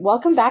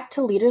Welcome back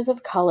to Leaders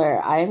of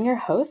Color. I am your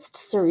host,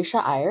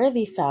 Sarisha Iyer,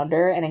 the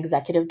founder and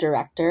executive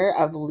director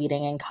of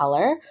Leading in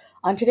Color.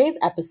 On today's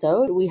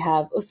episode, we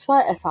have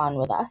Uswa Ehsan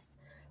with us.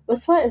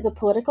 Uswa is a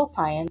political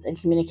science and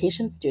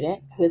communications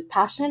student who is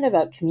passionate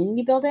about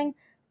community building,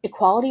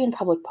 equality in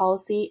public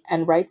policy,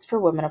 and rights for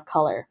women of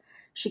color.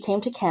 She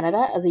came to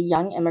Canada as a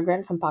young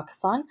immigrant from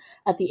Pakistan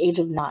at the age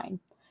of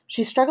 9.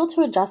 She struggled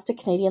to adjust to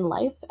Canadian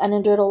life and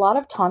endured a lot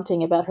of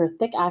taunting about her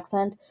thick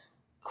accent,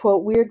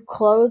 quote, weird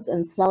clothes,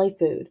 and smelly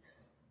food.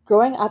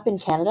 Growing up in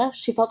Canada,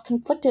 she felt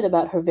conflicted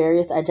about her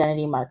various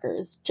identity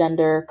markers,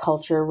 gender,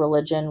 culture,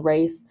 religion,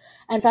 race,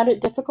 and found it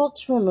difficult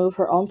to remove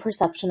her own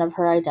perception of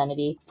her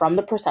identity from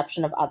the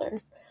perception of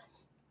others.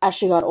 As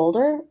she got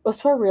older,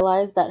 Uswa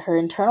realized that her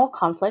internal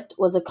conflict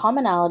was a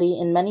commonality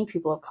in many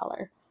people of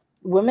color.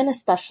 Women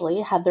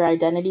especially had their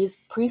identities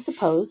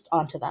presupposed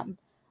onto them.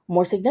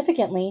 More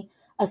significantly,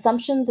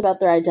 assumptions about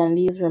their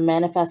identities were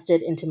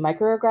manifested into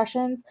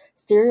microaggressions,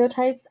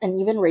 stereotypes, and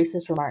even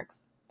racist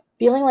remarks.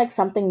 Feeling like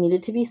something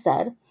needed to be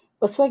said,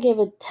 Uswa gave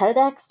a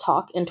TEDx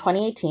talk in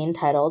 2018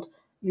 titled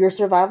Your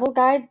Survival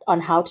Guide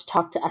on How to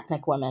Talk to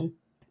Ethnic Women.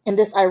 In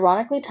this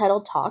ironically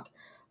titled talk,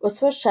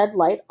 Uswa shed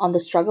light on the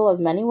struggle of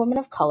many women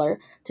of color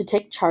to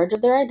take charge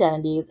of their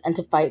identities and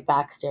to fight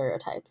back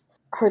stereotypes.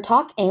 Her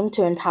talk aimed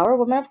to empower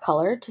women of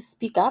color to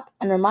speak up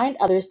and remind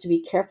others to be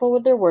careful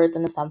with their words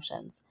and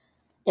assumptions.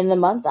 In the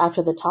months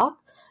after the talk,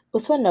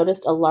 Uswa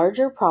noticed a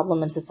larger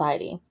problem in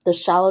society, the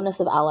shallowness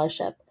of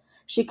allyship.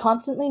 She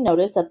constantly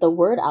noticed that the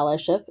word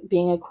allyship,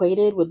 being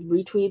equated with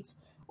retweets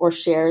or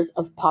shares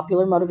of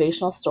popular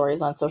motivational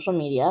stories on social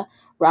media,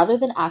 rather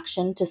than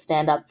action to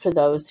stand up for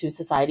those who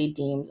society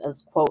deems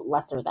as, quote,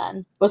 lesser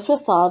than. Uswa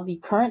saw the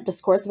current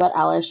discourse about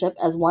allyship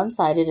as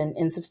one-sided and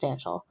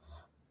insubstantial.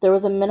 There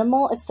was a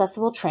minimal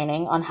accessible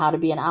training on how to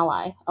be an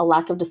ally, a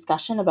lack of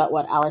discussion about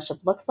what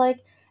allyship looks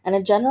like, and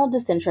a general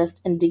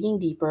disinterest in digging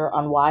deeper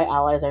on why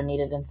allies are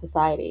needed in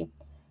society.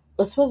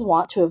 Uswa's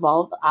want to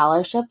evolve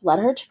allyship led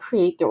her to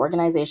create the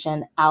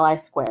organization Ally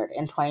Squared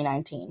in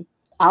 2019.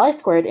 Ally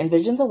Squared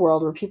envisions a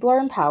world where people are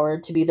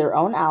empowered to be their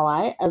own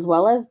ally as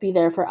well as be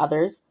there for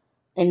others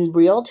in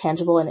real,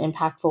 tangible, and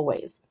impactful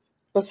ways.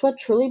 Uswa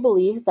truly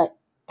believes that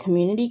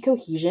community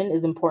cohesion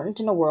is important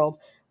in a world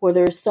where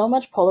there is so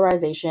much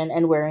polarization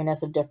and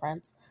wariness of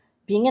difference.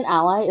 Being an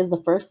ally is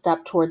the first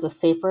step towards a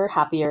safer,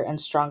 happier, and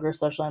stronger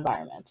social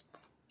environment.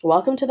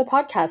 Welcome to the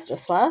podcast,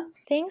 Uswa.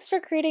 Thanks for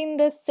creating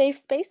this safe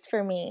space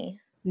for me.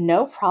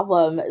 No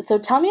problem. So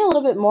tell me a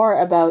little bit more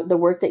about the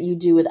work that you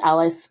do with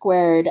Ally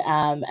Squared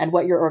and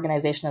what your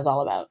organization is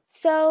all about.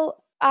 So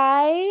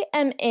I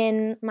am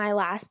in my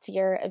last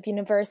year of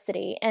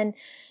university, and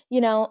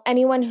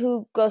anyone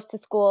who goes to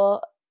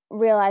school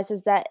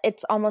realizes that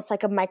it's almost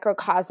like a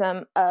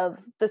microcosm of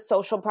the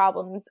social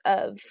problems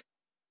of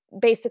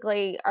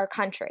basically our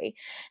country.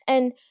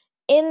 And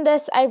in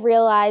this, I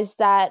realized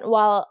that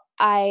while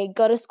I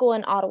go to school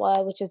in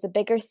Ottawa, which is a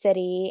bigger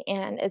city,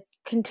 and it's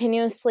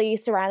continuously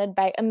surrounded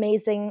by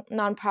amazing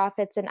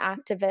nonprofits and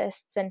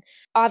activists, and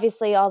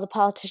obviously all the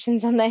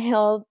politicians on the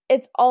Hill.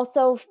 It's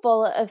also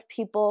full of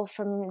people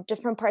from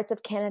different parts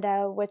of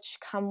Canada, which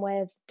come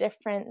with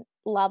different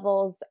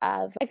levels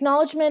of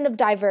acknowledgement of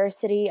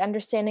diversity,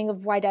 understanding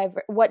of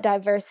what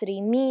diversity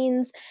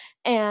means,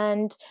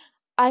 and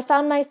I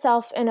found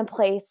myself in a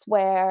place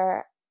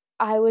where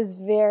I was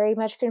very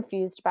much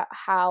confused about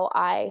how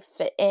I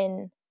fit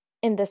in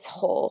this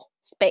whole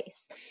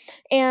space.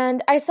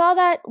 And I saw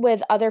that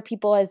with other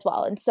people as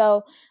well. And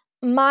so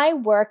my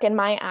work and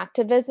my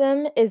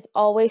activism is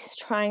always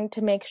trying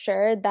to make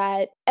sure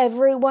that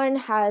everyone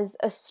has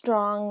a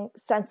strong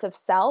sense of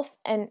self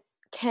and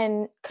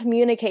can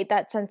communicate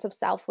that sense of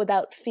self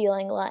without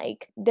feeling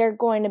like they're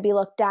going to be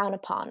looked down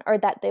upon, or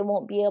that they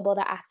won't be able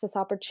to access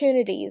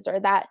opportunities, or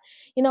that,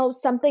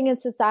 something in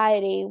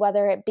society,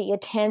 whether it be a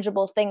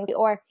tangible thing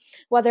or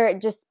whether it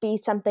just be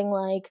something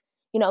like,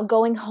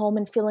 going home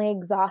and feeling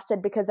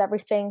exhausted because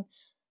everything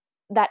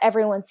that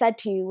everyone said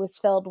to you was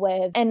filled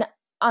with an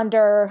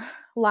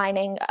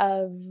underlining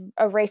of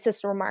a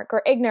racist remark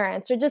or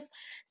ignorance or just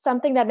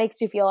something that makes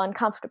you feel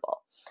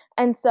uncomfortable.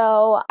 And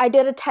so I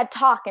did a TED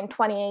Talk in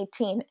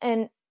 2018,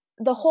 and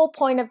the whole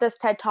point of this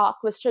TED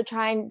Talk was to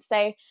try and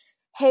say,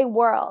 hey,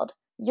 world,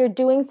 you're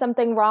doing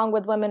something wrong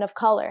with women of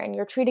color and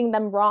you're treating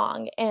them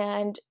wrong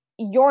and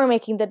you're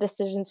making the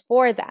decisions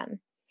for them.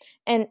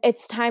 And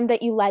it's time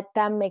that you let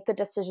them make the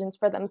decisions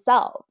for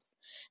themselves.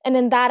 And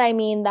in that, I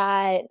mean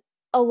that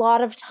a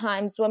lot of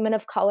times women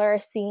of color are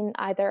seen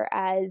either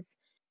as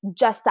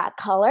just that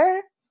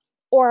color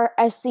or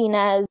as seen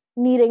as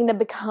needing to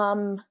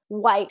become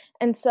white.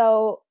 And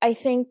so I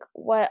think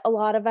what a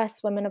lot of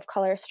us women of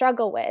color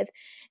struggle with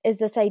is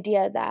this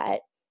idea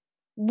that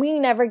we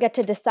never get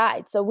to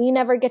decide. So we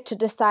never get to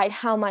decide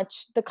how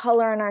much the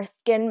color in our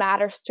skin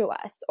matters to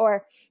us,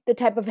 or the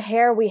type of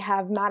hair we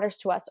have matters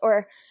to us,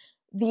 or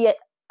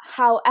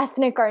how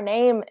ethnic our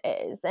name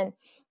is and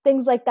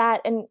things like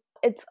that. And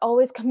it's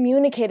always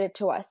communicated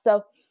to us.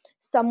 So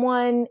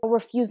someone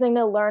refusing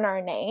to learn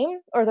our name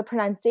or the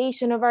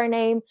pronunciation of our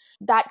name,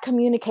 that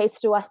communicates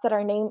to us that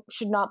our name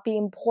should not be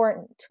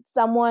important.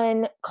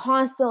 Someone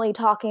constantly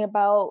talking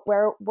about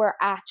where we're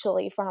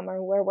actually from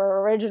or where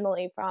we're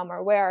originally from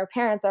or where our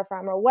parents are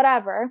from or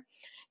whatever,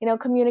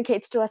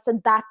 communicates to us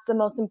that that's the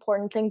most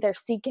important thing they're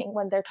seeking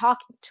when they're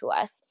talking to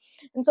us.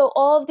 And so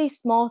all of these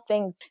small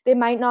things, they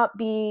might not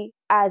be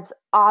as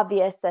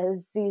obvious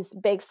as these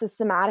big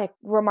systematic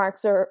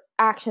remarks or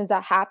actions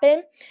that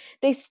happen.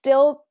 They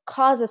still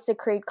cause us to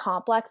create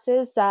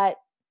complexes that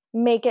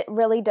make it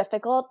really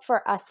difficult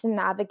for us to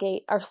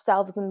navigate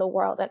ourselves in the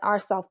world and our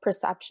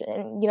self-perception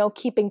and,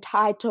 keeping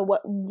tied to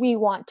what we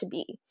want to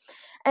be.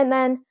 And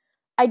then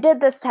I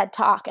did this TED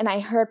Talk and I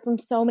heard from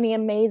so many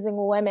amazing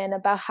women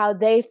about how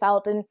they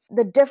felt and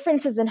the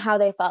differences in how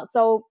they felt.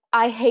 So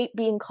I hate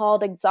being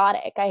called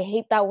exotic. I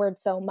hate that word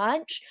so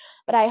much,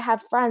 but I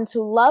have friends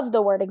who love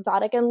the word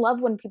exotic and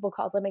love when people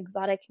call them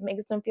exotic. It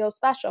makes them feel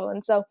special.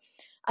 And so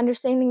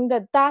understanding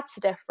that that's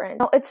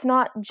different. It's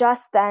not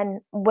just then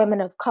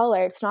women of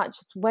color. It's not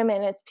just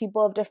women. It's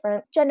people of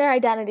different gender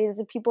identities,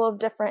 it's people of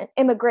different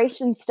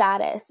immigration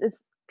status.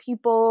 It's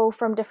people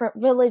from different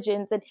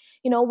religions and,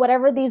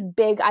 whatever these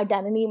big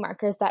identity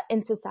markers that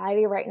in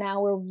society right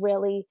now we're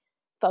really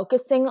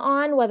focusing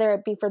on, whether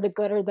it be for the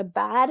good or the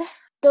bad.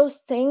 Those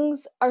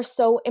things are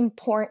so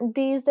important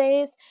these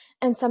days,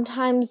 and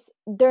sometimes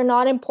they're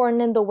not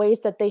important in the ways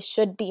that they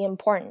should be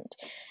important.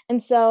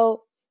 And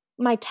so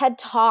my TED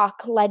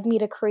Talk led me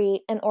to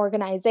create an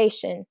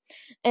organization,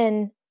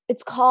 and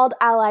it's called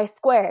Ally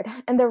Squared.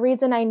 And the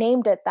reason I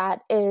named it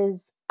that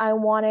is I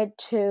wanted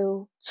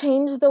to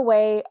change the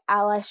way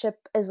allyship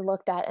is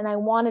looked at, and I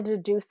wanted to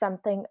do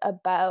something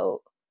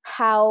about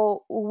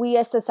how we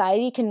as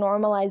society can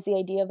normalize the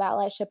idea of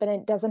allyship, and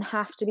it doesn't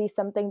have to be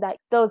something that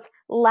those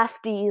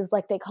lefties,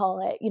 like they call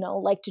it,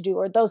 like to do,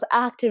 or those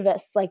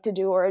activists like to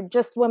do, or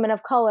just women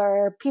of color,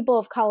 or people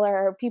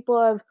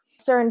of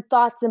certain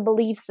thoughts and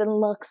beliefs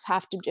and looks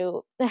have to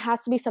do. It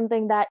has to be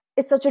something that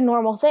it's such a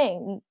normal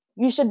thing.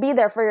 You should be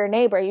there for your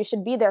neighbor. You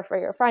should be there for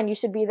your friend. You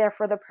should be there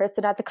for the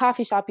person at the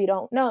coffee shop you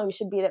don't know. You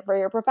should be there for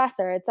your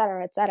professor, et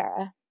cetera, et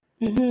cetera.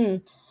 Mm-hmm.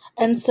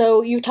 And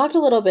so you've talked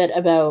a little bit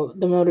about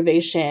the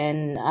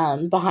motivation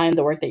behind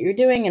the work that you're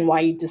doing and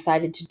why you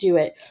decided to do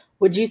it.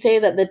 Would you say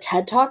that the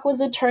TED Talk was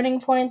a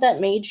turning point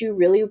that made you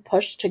really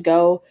push to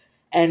go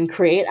and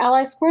create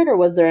Ally Squared, or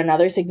was there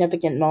another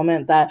significant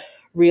moment that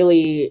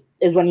really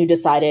is when you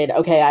decided,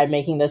 okay, I'm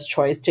making this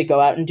choice to go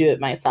out and do it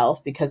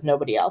myself because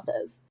nobody else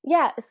is?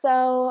 Yeah,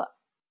 so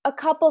a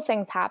couple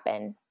things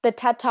happened, the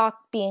TED Talk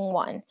being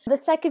one. The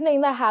second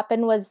thing that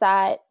happened was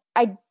that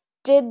I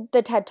did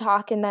the TED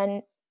Talk and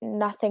then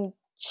nothing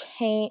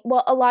changed.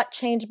 Well, a lot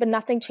changed, but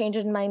nothing changed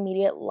in my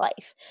immediate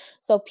life.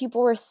 So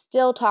people were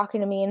still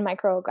talking to me in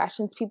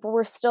microaggressions. People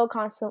were still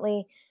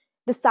constantly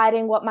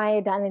deciding what my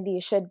identity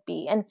should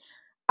be. And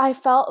I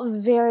felt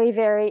very,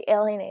 very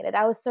alienated.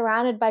 I was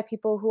surrounded by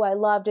people who I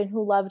loved and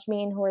who loved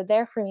me and who were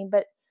there for me.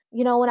 But,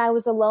 when I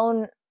was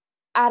alone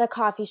at a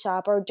coffee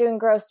shop or doing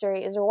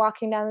groceries or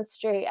walking down the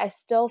street, I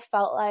still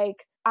felt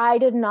like I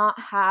did not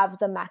have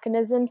the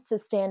mechanisms to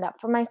stand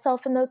up for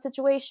myself in those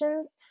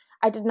situations.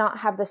 I did not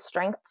have the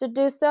strength to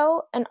do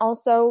so. And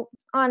also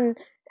on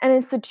an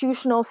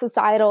institutional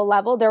societal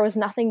level, there was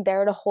nothing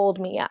there to hold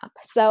me up.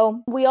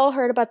 So we all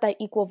heard about that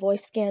Equal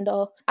Voice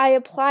scandal. I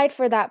applied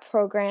for that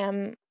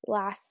program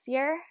last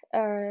year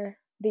or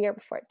the year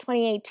before,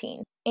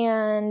 2018.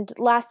 And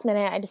last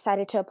minute, I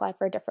decided to apply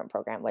for a different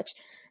program, which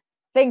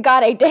thank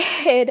God I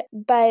did.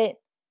 But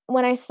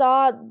when I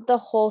saw the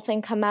whole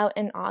thing come out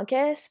in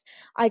August,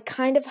 I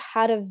kind of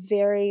had a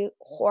very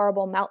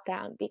horrible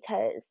meltdown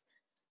because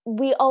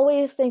we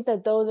always think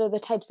that those are the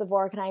types of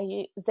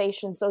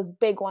organizations, those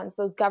big ones,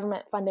 those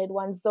government funded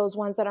ones, those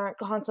ones that aren't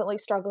constantly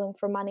struggling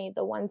for money,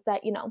 the ones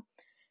that,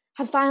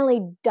 have finally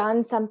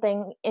done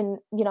something in,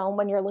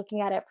 when you're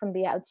looking at it from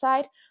the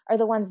outside, are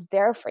the ones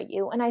there for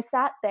you. And I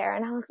sat there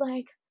and I was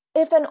like,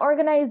 if an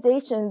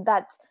organization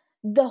that's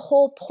the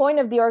whole point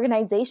of the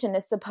organization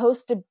is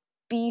supposed to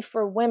be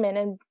for women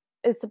and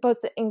is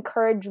supposed to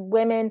encourage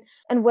women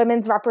and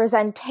women's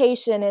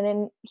representation and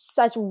in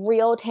such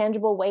real,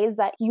 tangible ways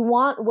that you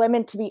want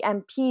women to be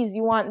MPs,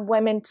 you want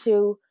women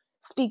to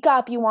speak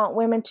up, you want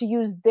women to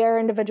use their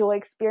individual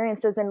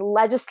experiences and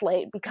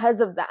legislate because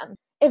of them.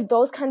 If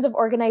those kinds of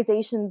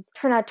organizations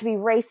turn out to be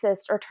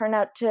racist or turn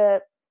out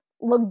to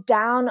look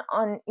down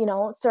on,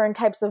 certain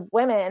types of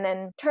women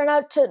and turn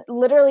out to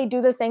literally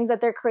do the things that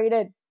they're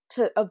created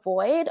to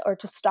avoid or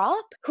to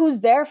stop,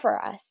 who's there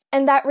for us?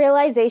 And that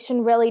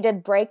realization really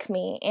did break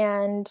me.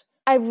 And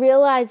I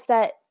realized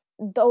that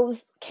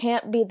those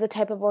can't be the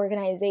type of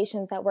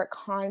organizations that we're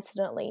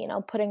constantly,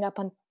 putting up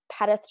on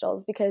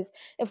pedestals, because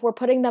if we're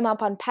putting them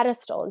up on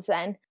pedestals,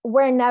 then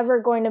we're never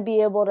going to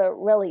be able to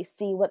really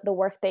see what the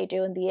work they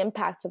do and the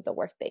impacts of the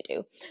work they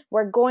do.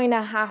 We're going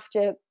to have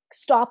to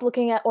stop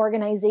looking at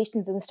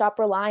organizations and stop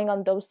relying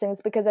on those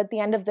things, because at the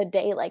end of the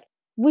day,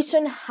 we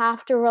shouldn't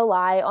have to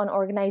rely on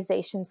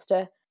organizations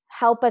to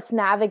help us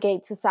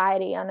navigate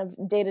society on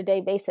a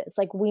day-to-day basis.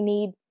 We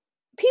need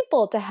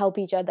people to help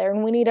each other,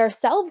 and we need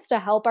ourselves to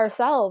help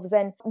ourselves.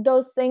 And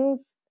those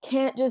things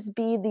can't just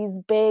be these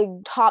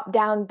big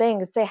top-down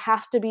things. They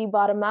have to be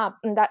bottom-up.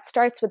 And that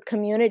starts with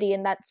community,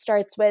 and that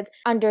starts with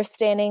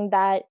understanding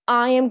that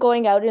I am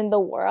going out in the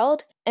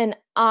world and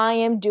I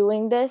am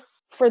doing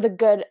this for the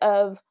good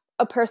of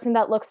a person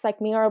that looks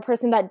like me, or a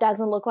person that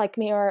doesn't look like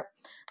me, or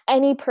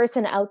any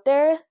person out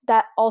there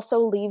that also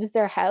leaves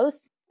their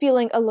house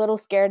feeling a little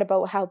scared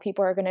about how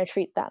people are going to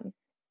treat them.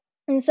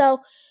 And so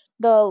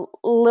the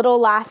little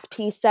last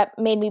piece that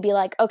made me be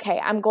like, okay,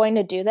 I'm going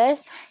to do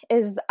this,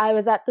 is I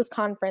was at this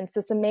conference,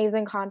 this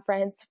amazing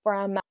conference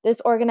from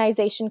this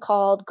organization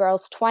called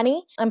Girls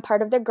 20. I'm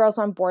part of their Girls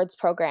on Boards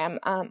program.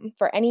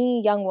 For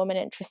any young woman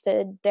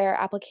interested, their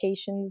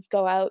applications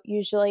go out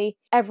usually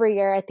every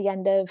year at the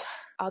end of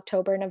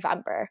October,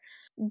 November.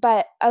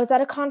 But I was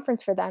at a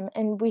conference for them,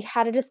 and we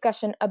had a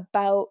discussion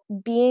about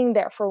being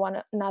there for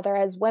one another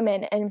as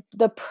women, and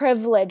the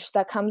privilege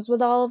that comes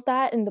with all of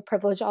that, and the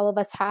privilege all of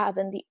us have,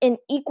 and the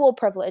unequal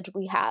privilege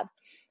we have.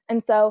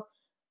 And so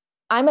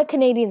I'm a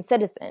Canadian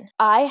citizen.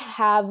 I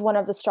have one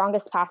of the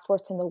strongest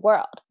passports in the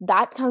world.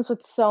 That comes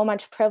with so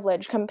much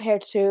privilege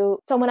compared to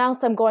someone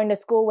else I'm going to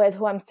school with,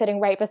 who I'm sitting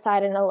right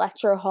beside in a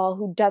lecture hall,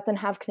 who doesn't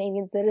have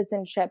Canadian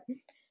citizenship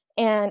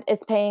and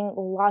is paying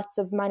lots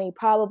of money,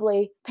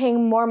 probably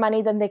paying more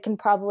money than they can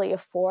probably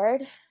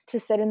afford to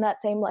sit in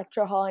that same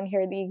lecture hall and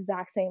hear the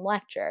exact same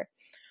lecture.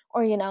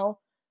 Or,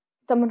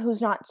 someone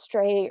who's not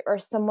straight, or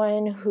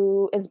someone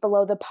who is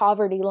below the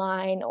poverty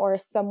line, or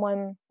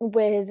someone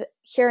with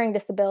hearing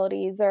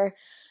disabilities, or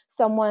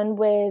someone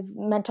with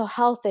mental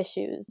health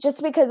issues.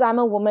 Just because I'm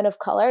a woman of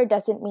color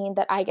doesn't mean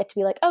that I get to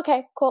be like,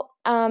 okay, cool.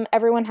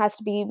 Everyone has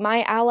to be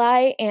my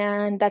ally,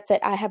 and that's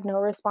it. I have no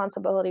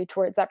responsibility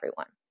towards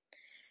everyone.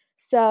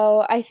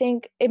 So I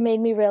think it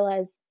made me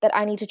realize that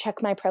I need to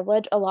check my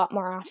privilege a lot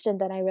more often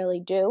than I really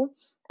do.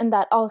 And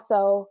that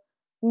also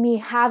me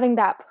having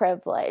that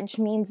privilege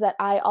means that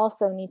I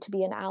also need to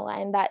be an ally,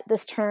 and that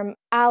this term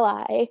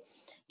ally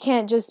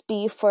can't just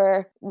be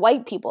for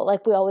white people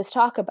like we always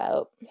talk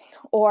about,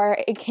 or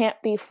it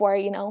can't be for,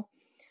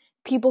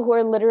 people who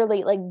are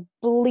literally like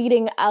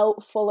bleeding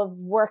out full of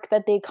work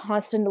that they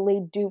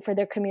constantly do for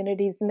their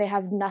communities, and they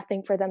have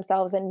nothing for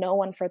themselves and no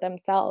one for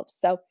themselves.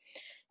 So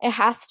it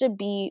has to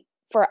be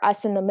for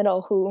us in the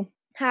middle, who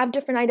have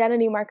different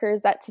identity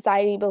markers that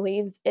society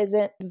believes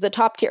isn't the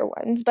top tier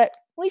ones, but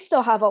we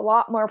still have a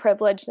lot more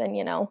privilege than,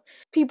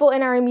 people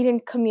in our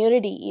immediate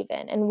community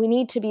even, and we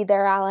need to be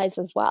their allies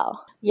as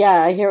well.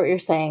 Yeah, I hear what you're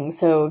saying.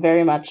 So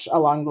very much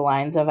along the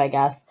lines of, I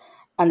guess,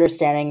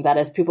 understanding that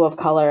as people of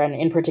color, and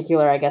in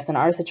particular, I guess, in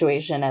our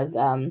situation as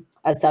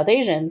South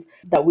Asians,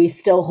 that we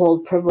still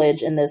hold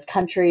privilege in this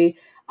country.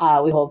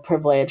 We hold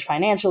privilege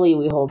financially.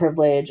 We hold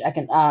privilege,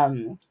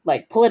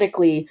 like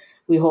politically.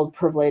 We hold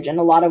privilege in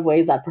a lot of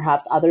ways that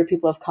perhaps other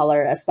people of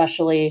color,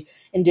 especially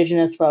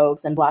Indigenous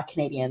folks and Black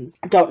Canadians,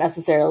 don't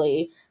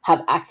necessarily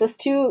have access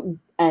to.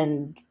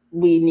 And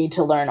we need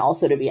to learn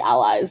also to be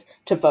allies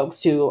to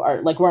folks who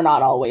are like, we're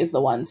not always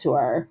the ones who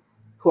are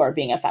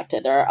being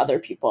affected. There are other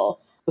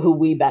people who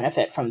we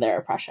benefit from their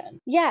oppression.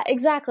 Yeah,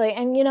 exactly.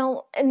 And,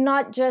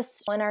 not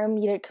just in our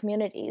immediate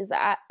communities.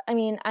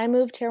 I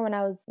moved here when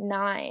I was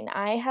 9.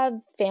 I have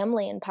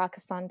family in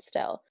Pakistan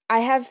still.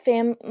 I have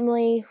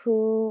family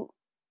who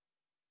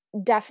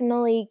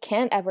definitely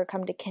can't ever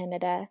come to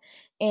Canada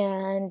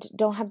and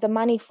don't have the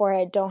money for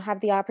it, don't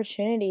have the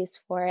opportunities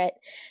for it.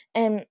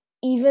 And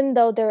even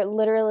though they're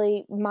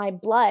literally my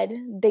blood,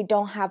 they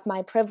don't have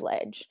my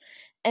privilege.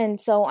 And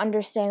so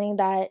understanding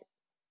that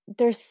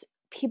there's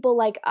people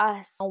like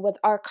us with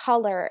our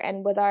color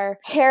and with our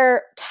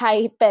hair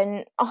type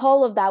and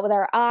all of that, with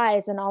our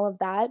eyes and all of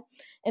that,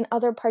 in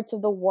other parts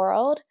of the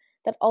world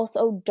that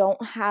also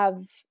don't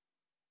have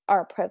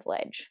our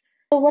privilege.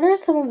 So what are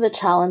some of the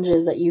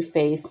challenges that you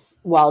face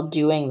while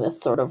doing this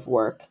sort of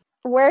work?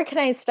 Where can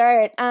I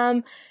start?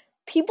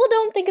 People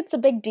don't think it's a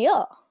big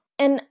deal.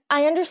 And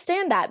I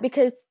understand that,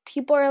 because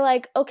people are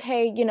like,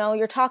 okay,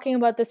 you're talking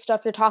about this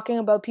stuff. You're talking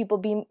about people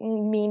being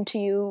mean to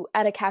you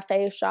at a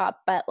cafe shop.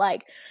 But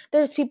like,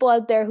 there's people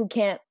out there who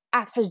can't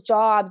access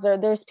jobs, or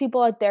there's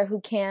people out there who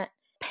can't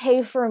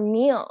pay for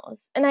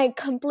meals. And I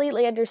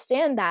completely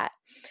understand that.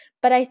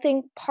 But I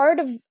think part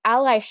of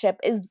allyship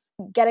is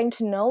getting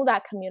to know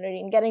that community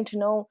and getting to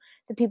know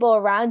the people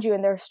around you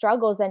and their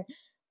struggles. And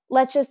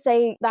let's just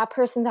say that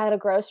person's at a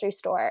grocery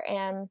store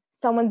and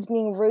someone's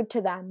being rude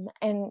to them,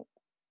 and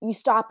you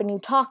stop and you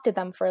talk to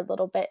them for a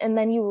little bit, and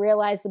then you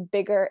realize the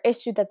bigger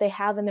issue that they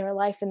have in their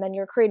life, and then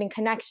you're creating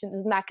connections,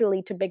 and that can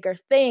lead to bigger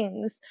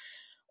things.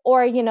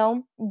 Or,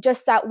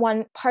 just that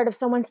one part of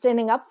someone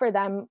standing up for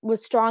them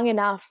was strong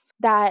enough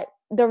that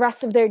the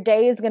rest of their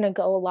day is going to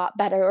go a lot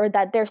better, or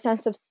that their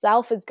sense of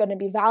self is going to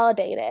be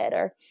validated,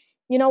 or,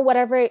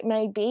 whatever it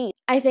may be.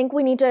 I think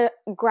we need to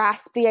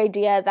grasp the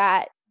idea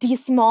that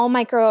these small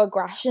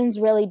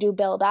microaggressions really do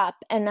build up.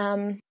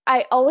 And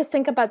I always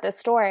think about this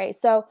story.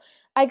 So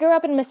I grew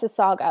up in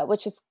Mississauga,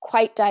 which is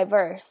quite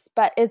diverse,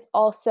 but it's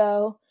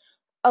also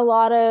a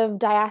lot of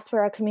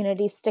diaspora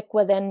communities stick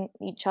within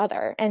each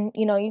other. And,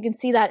 you can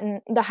see that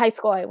in the high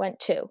school I went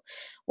to,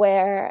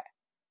 where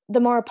the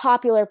more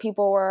popular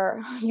people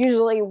were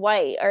usually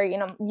white, or,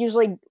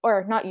 usually,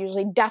 or not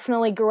usually,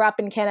 definitely grew up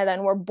in Canada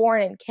and were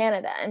born in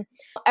Canada. And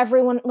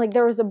everyone, like,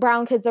 there was the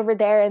brown kids over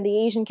there and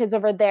the Asian kids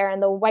over there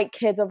and the white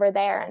kids over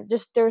there. And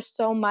just there's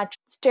so much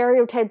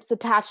stereotypes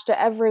attached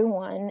to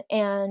everyone.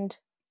 And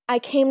I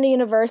came to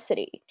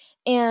university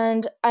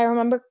and I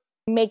remember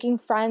making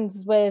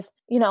friends with,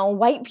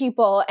 white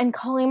people and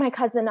calling my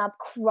cousin up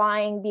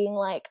crying, being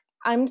like,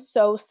 I'm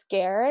so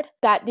scared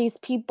that these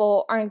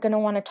people aren't going to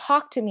want to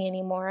talk to me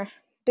anymore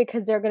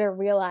because they're going to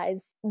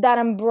realize that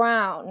I'm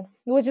brown,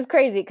 which is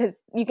crazy because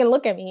you can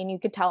look at me and you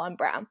could tell I'm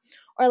brown,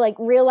 or like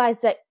realize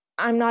that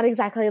I'm not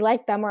exactly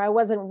like them, or I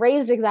wasn't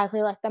raised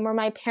exactly like them, or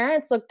my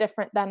parents look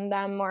different than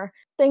them, or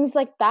things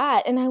like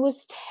that. And I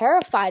was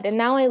terrified. And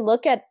now I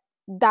look at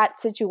that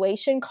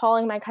situation,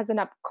 calling my cousin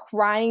up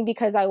crying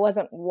because I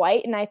wasn't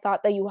white, and I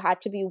thought that you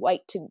had to be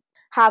white to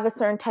have a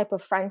certain type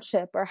of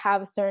friendship or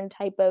have a certain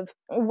type of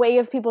way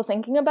of people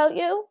thinking about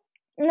you.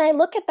 And I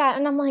look at that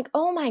and I'm like,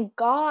 oh my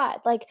God,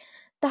 like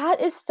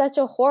that is such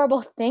a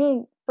horrible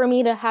thing for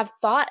me to have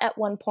thought at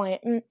one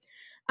point. And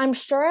I'm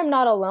sure I'm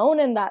not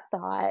alone in that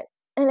thought.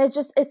 And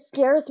it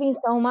scares me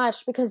so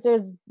much because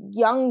there's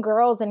young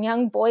girls and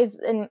young boys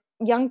and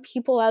young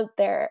people out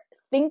there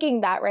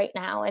thinking that right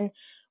now and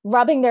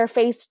rubbing their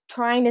face,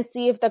 trying to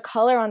see if the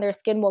color on their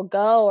skin will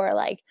go, or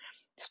like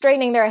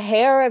straightening their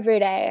hair every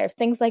day or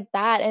things like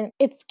that. And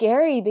it's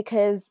scary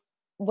because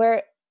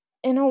we're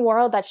in a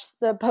world that's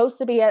supposed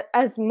to be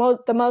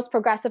the most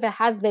progressive it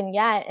has been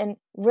yet. And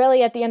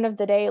really at the end of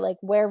the day, like,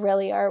 where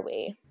really are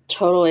we?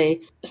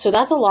 Totally. So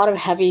that's a lot of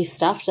heavy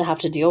stuff to have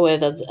to deal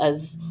with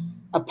as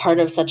a part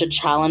of such a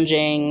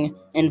challenging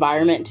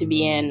environment to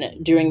be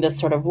in doing this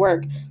sort of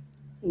work.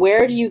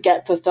 Where do you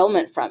get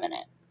fulfillment from in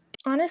it?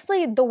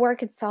 Honestly, the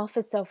work itself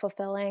is so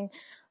fulfilling.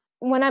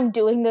 When I'm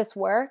doing this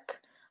work,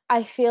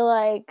 I feel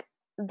like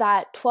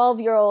that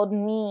 12-year-old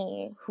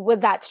me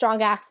with that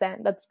strong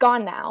accent that's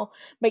gone now,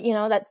 but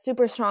that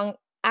super strong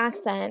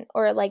accent,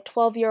 or like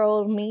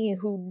 12-year-old me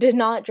who did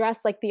not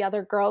dress like the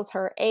other girls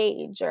her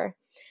age or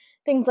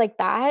things like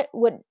that,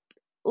 would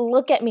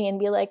look at me and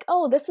be like,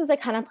 oh, this is the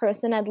kind of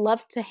person I'd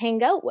love to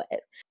hang out with.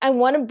 I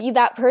want to be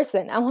that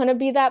person. I want to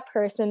be that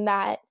person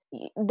that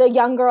the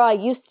young girl I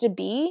used to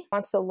be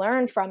wants to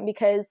learn from,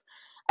 because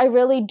I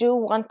really do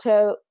want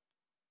to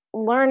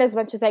learn as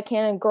much as I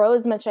can and grow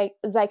as much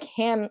as I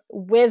can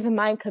with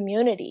my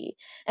community.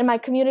 And my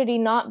community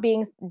not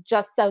being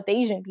just South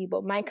Asian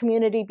people, my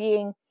community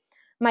being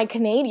my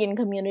Canadian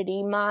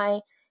community,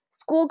 my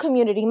school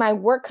community, my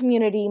work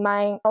community,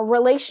 my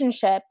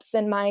relationships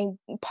and my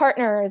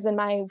partners and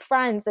my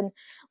friends, and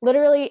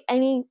literally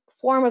any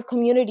form of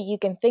community you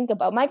can think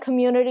about. My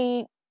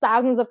community,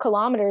 thousands of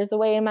kilometers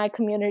away, in my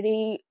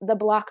community, the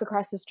block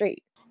across the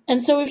street.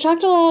 And so we've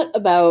talked a lot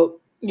about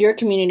your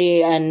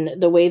community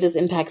and the way this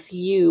impacts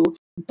you,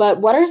 but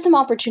what are some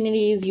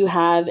opportunities you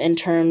have in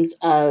terms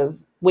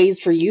of ways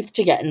for youth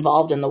to get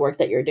involved in the work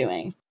that you're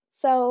doing?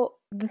 So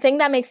the thing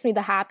that makes me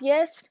the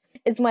happiest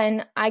is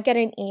when I get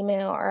an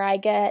email, or I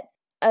get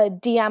a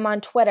DM on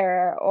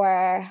Twitter,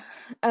 or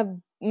a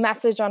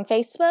message on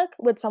Facebook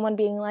with someone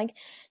being like,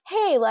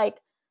 hey, like,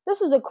 this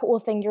is a cool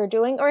thing you're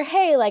doing, or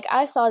hey, like,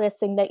 I saw this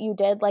thing that you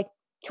did, like,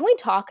 can we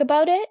talk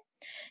about it?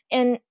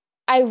 And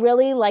I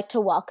really like to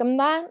welcome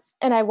that,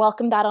 and I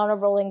welcome that on a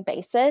rolling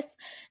basis,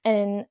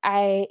 and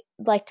I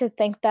like to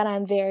think that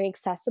I'm very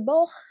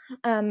accessible.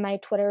 My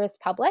Twitter is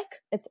public.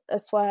 It's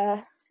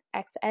Uswa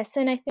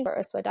XSN, I think, or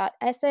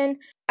uswa.sn.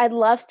 I'd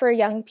love for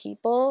young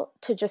people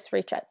to just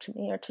reach out to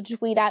me, or to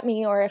tweet at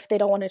me, or if they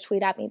don't want to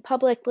tweet at me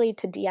publicly,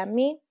 to DM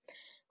me,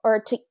 or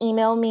to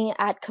email me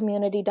at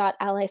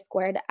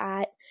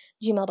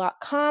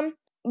community.alisquared@gmail.com.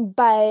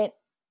 But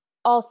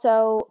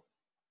also,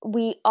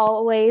 we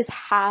always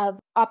have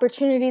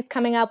opportunities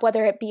coming up,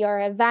 whether it be our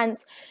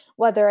events,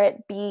 whether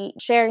it be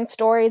sharing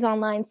stories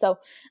online. So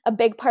a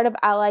big part of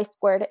Ally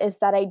Squared is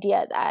that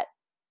idea that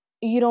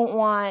you don't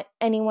want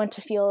anyone to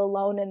feel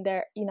alone in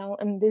their,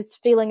 in this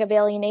feeling of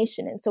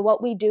alienation. And so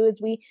what we do is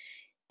we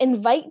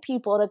invite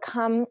people to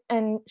come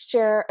and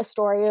share a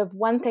story of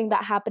one thing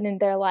that happened in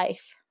their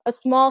life, a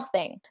small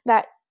thing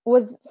that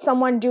was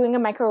someone doing a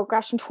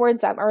microaggression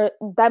towards them, or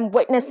them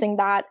witnessing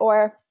that,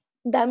 or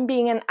them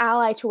being an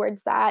ally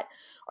towards that,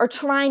 or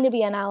trying to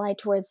be an ally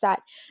towards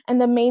that.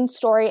 And the main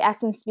story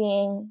essence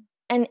being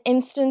an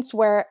instance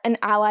where an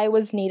ally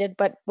was needed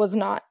but was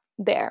not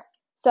there.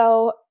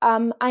 So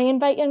I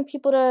invite young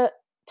people to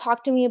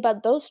talk to me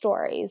about those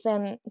stories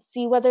and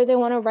see whether they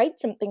want to write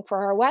something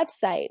for our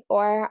website,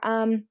 or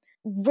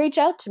reach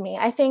out to me.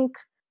 I think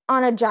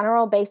on a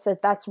general basis,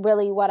 that's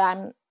really what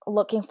I'm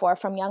looking for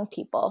from young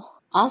people.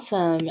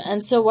 Awesome.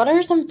 And so what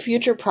are some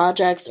future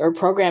projects or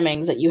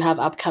programmings that you have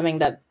upcoming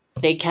that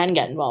they can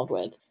get involved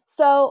with?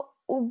 So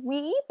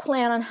we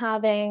plan on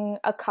having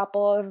a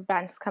couple of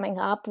events coming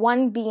up,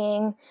 one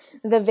being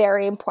the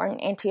very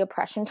important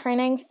anti-oppression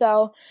training.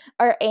 So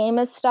our aim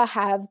is to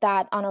have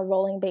that on a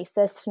rolling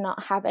basis, to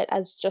not have it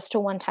as just a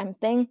one-time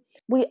thing.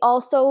 We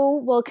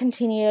also will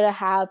continue to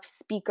have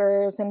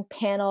speakers and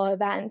panel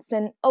events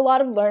and a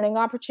lot of learning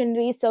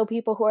opportunities. So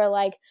people who are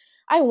like,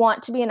 I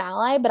want to be an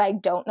ally, but I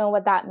don't know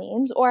what that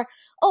means. Or,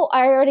 oh,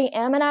 I already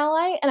am an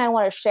ally and I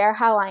want to share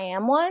how I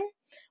am one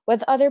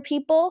with other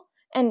people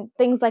and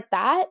things like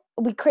that.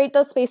 We create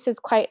those spaces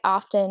quite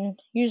often,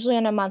 usually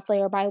on a monthly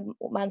or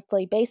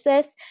bi-monthly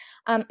basis.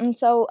 And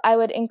so I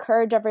would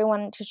encourage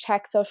everyone to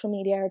check social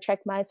media, or check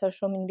my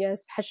social media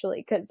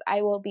especially, because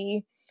I will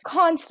be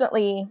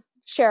constantly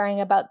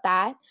sharing about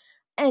that.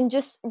 And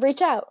just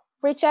reach out,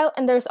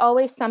 and there's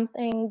always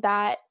something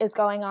that is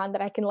going on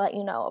that I can let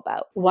you know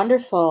about.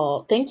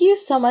 Wonderful. Thank you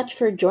so much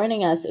for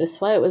joining us,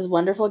 Uswa. It was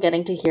wonderful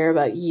getting to hear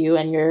about you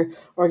and your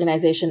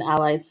organization,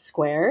 Allies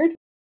Squared.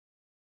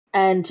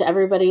 And to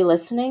everybody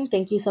listening,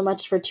 thank you so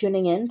much for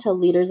tuning in to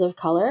Leaders of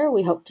Color.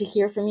 We hope to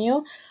hear from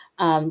you.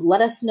 Let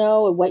us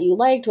know what you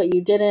liked, what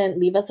you didn't.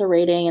 Leave us a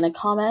rating and a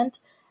comment,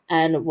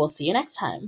 and we'll see you next time.